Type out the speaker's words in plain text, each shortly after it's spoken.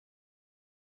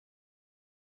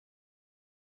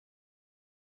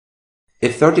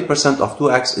If 30% of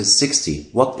 2x is 60,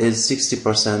 what is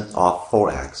 60% of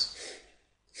 4x?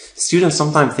 Students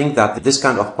sometimes think that this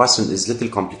kind of question is a little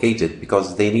complicated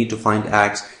because they need to find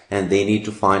x and they need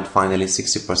to find finally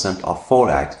 60% of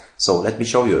 4x. So let me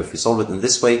show you, if we solve it in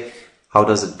this way, how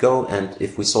does it go? And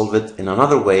if we solve it in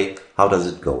another way, how does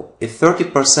it go? If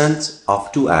 30%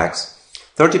 of 2x,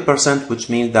 30%, which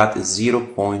means that is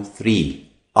 0.3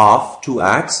 of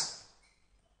 2x,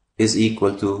 is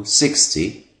equal to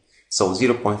 60. So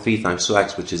 0.3 times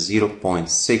 2x, which is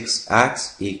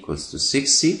 0.6x, equals to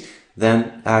 60.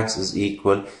 Then x is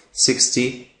equal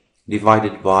 60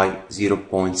 divided by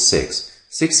 0.6.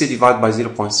 60 divided by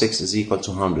 0.6 is equal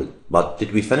to 100. But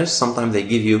did we finish? Sometimes they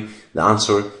give you the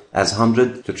answer as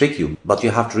 100 to trick you. But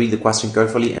you have to read the question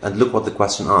carefully and look what the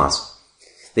question asks.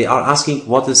 They are asking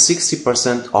what is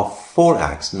 60% of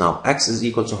 4x. Now x is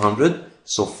equal to 100.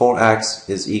 So 4x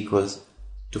is equal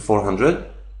to 400.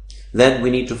 Then we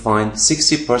need to find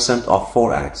 60% of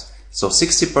 4x. So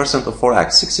 60% of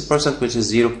 4x, 60% which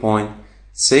is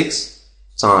 0.6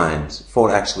 times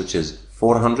 4x, which is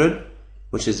 400,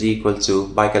 which is equal to,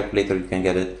 by calculator you can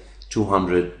get it,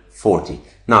 240.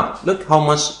 Now look how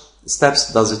much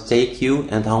steps does it take you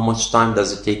and how much time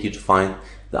does it take you to find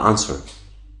the answer.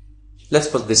 Let's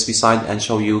put this beside and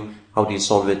show you how do you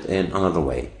solve it in another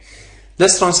way.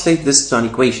 Let's translate this to an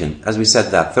equation. As we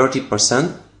said that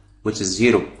 30%, which is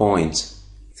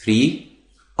 0.3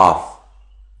 of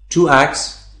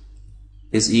 2x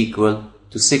is equal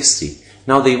to 60.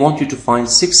 Now they want you to find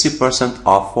 60%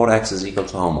 of 4x is equal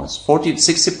to how much?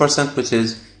 60%, which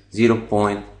is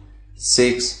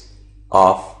 0.6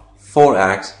 of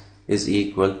 4x is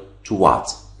equal to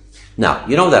what? Now,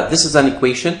 you know that this is an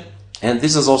equation and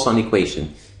this is also an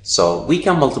equation. So we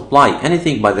can multiply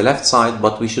anything by the left side,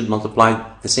 but we should multiply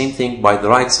the same thing by the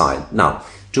right side. Now,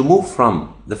 to move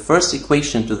from the first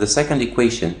equation to the second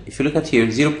equation, if you look at here,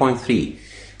 0.3,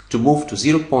 to move to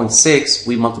 0.6,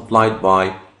 we multiplied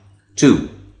by 2.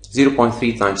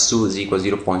 0.3 times 2 is equal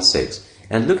to 0.6.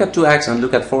 And look at 2x and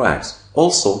look at 4x.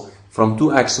 Also, from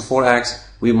 2x to 4x,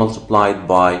 we multiplied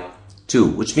by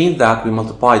 2, which means that we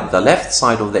multiplied the left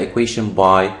side of the equation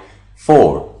by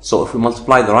 4. So if we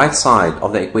multiply the right side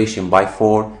of the equation by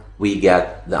 4, we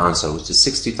get the answer, which is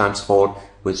 60 times 4,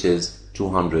 which is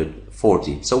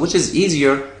 240. So which is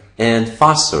easier and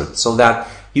faster, so that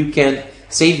you can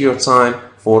save your time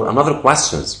for another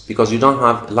questions because you don't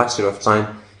have a luxury of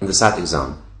time in the SAT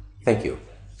exam. Thank you.